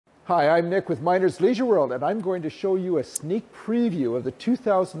Hi, I'm Nick with Minard's Leisure World, and I'm going to show you a sneak preview of the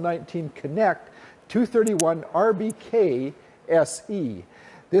 2019 Connect 231 RBKSE.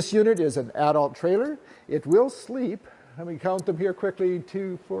 This unit is an adult trailer. It will sleep, let me count them here quickly,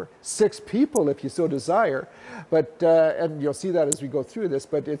 2, 4, 6 people if you so desire. But and you'll see that as we go through this,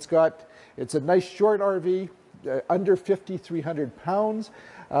 but it's a nice short RV, under 5,300 pounds.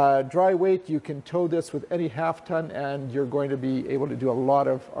 Dry weight, you can tow this with any half-ton and you're going to be able to do a lot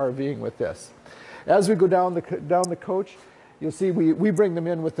of RVing with this. As we go down the coach, you'll see we bring them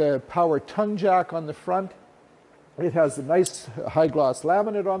in with a power tongue jack on the front. It has a nice high-gloss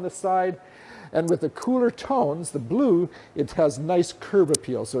laminate on the side, and with the cooler tones, the blue, it has nice curb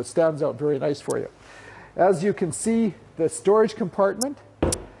appeal, so it stands out very nice for you. As you can see, the storage compartment,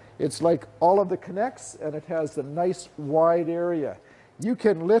 it's like all of the Connects, and it has a nice wide area. You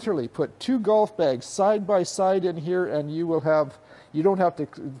can literally put 2 golf bags side by side in here, and you don't have to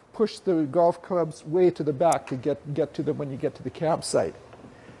push the golf clubs way to the back to get to them when you get to the campsite.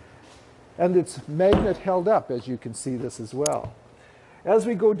 And it's magnet held up, as you can see this as well. As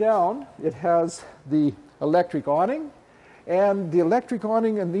we go down, it has the electric awning, and the electric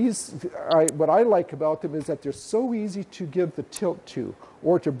awning, and these, what I like about them is that they're so easy to give the tilt to,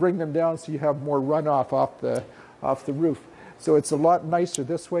 or to bring them down so you have more runoff off the roof. So it's a lot nicer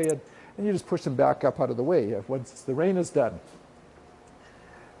this way, and you just push them back up out of the way once the rain is done.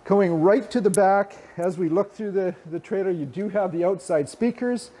 Going right to the back, as we look through the trailer, you do have the outside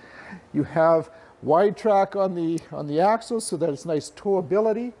speakers. You have wide track on the axles so that it's nice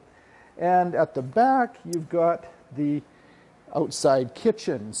towability. And at the back, you've got the outside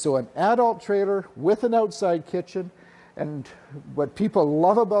kitchen. So an adult trailer with an outside kitchen. And what people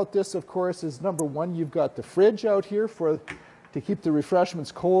love about this, of course, is number one, you've got the fridge out here to keep the refreshments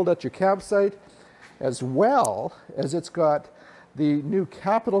cold at your campsite, as well as it's got the new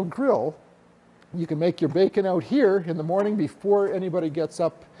Capital Grill. You can make your bacon out here in the morning before anybody gets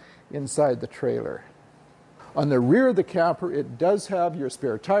up inside the trailer. On the rear of the camper, it does have your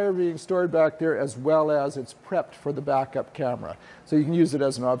spare tire being stored back there, as well as it's prepped for the backup camera. So you can use it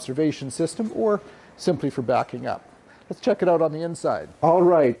as an observation system or simply for backing up. Let's check it out on the inside. All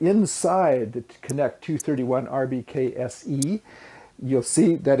right, inside the Connect 231 RBKSE, you'll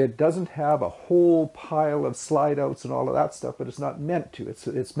see that it doesn't have a whole pile of slide outs and all of that stuff, but it's not meant to.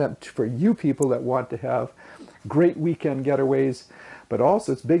 It's meant for you people that want to have great weekend getaways, but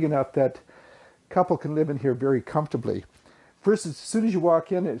also it's big enough that a couple can live in here very comfortably. First, as soon as you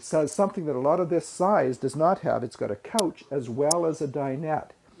walk in, it says something that a lot of this size does not have. It's got a couch as well as a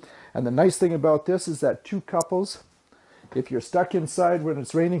dinette. And the nice thing about this is that 2 couples, if you're stuck inside when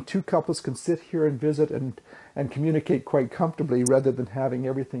it's raining, 2 couples can sit here and visit and communicate quite comfortably rather than having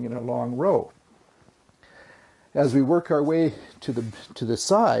everything in a long row. As we work our way to the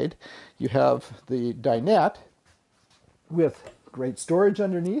side, you have the dinette with great storage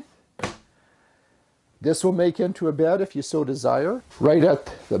underneath. This will make into a bed if you so desire. Right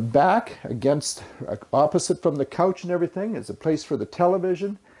at the back, opposite from the couch and everything, is a place for the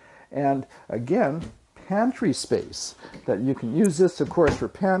television. And again, pantry space that you can use this, of course, for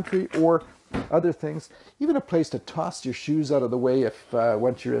pantry or other things. Even a place to toss your shoes out of the way if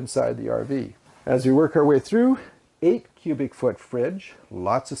once you're inside the RV. As we work our way through, 8 cubic foot fridge,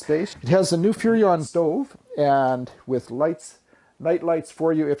 lots of space. It has a new Furrion stove and with lights, night lights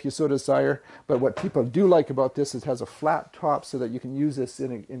for you if you so desire. But what people do like about this is it has a flat top so that you can use this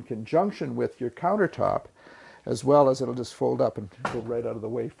in conjunction with your countertop, as well as it'll just fold up and go right out of the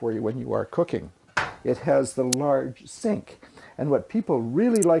way for you when you are cooking. It has the large sink. And what people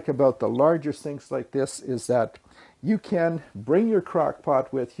really like about the larger sinks like this is that you can bring your crock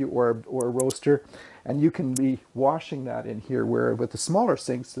pot with you or a roaster, and you can be washing that in here, where with the smaller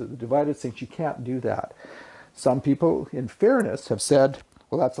sinks, the divided sinks, you can't do that. Some people, in fairness, have said,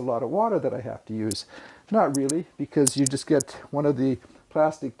 well, that's a lot of water that I have to use. Not really, because you just get one of the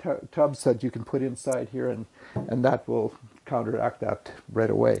plastic tubs that you can put inside here, and that will counteract that right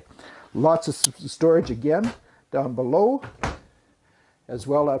away. Lots of storage again down below, as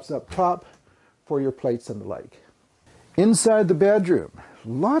well as up top for your plates and the like. Inside the bedroom,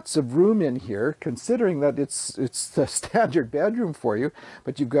 lots of room in here, considering that it's the standard bedroom for you,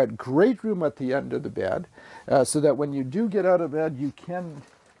 but you've got great room at the end of the bed, so that when you do get out of bed, you can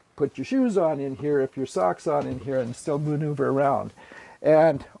put your shoes on in here, if your socks on in here, and still maneuver around.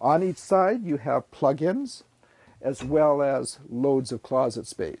 And on each side, you have plug-ins, as well as loads of closet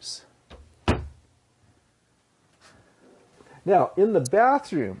space. Now, in the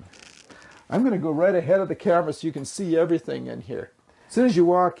bathroom, I'm going to go right ahead of the camera so you can see everything in here. As soon as you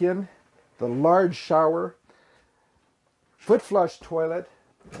walk in, the large shower, foot flush toilet,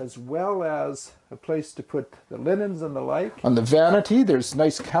 as well as a place to put the linens and the like. On the vanity, there's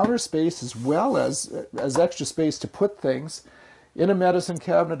nice counter space as well as extra space to put things. In a medicine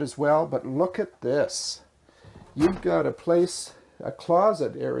cabinet as well, but look at this. You've got a place, a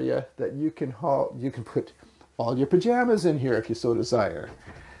closet area that you can put all your pajamas in here if you so desire.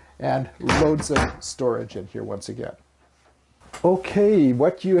 And loads of storage in here once again. Okay,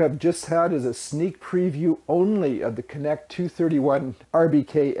 what you have just had is a sneak preview only of the Connect 231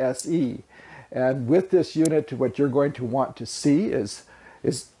 RBKSE. And with this unit, what you're going to want to see is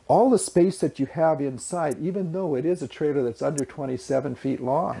all the space that you have inside, even though it is a trailer that's under 27 feet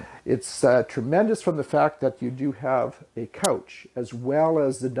long. It's tremendous from the fact that you do have a couch as well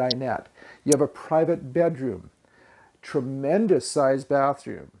as the dinette. You have a private bedroom, tremendous size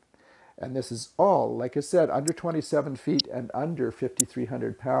bathroom. And this is all, like I said, under 27 feet and under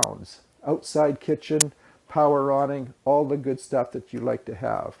 5,300 pounds. Outside kitchen, power awning, all the good stuff that you like to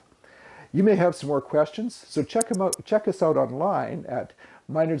have. You may have some more questions, so check us out online at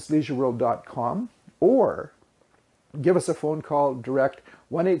minardsleisureworld.com or give us a phone call direct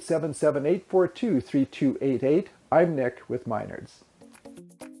 1-877-842-3288. I'm Nick with Minards.